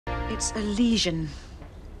It's a lesion.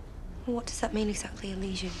 What does that mean exactly, a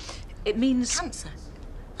lesion? It means... Cancer.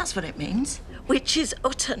 That's what it means. Which is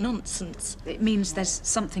utter nonsense. It means there's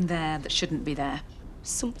something there that shouldn't be there.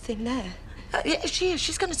 Something there? Yeah, she is.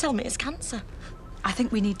 She's going to tell me it's cancer. I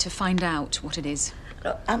think we need to find out what it is.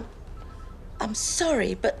 Look, I'm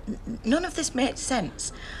sorry, but none of this makes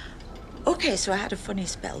sense. OK, so I had a funny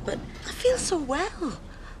spell, but I feel so well.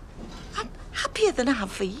 I'm happier than I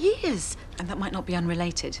have for years. And that might not be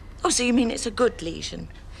unrelated. Oh, so you mean it's a good lesion?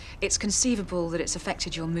 It's conceivable that it's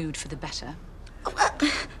affected your mood for the better. Oh,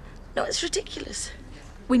 no, it's ridiculous.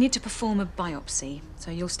 We need to perform a biopsy, so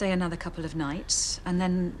you'll stay another couple of nights, and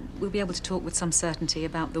then we'll be able to talk with some certainty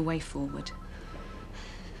about the way forward.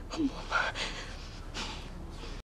 Oh, Mum,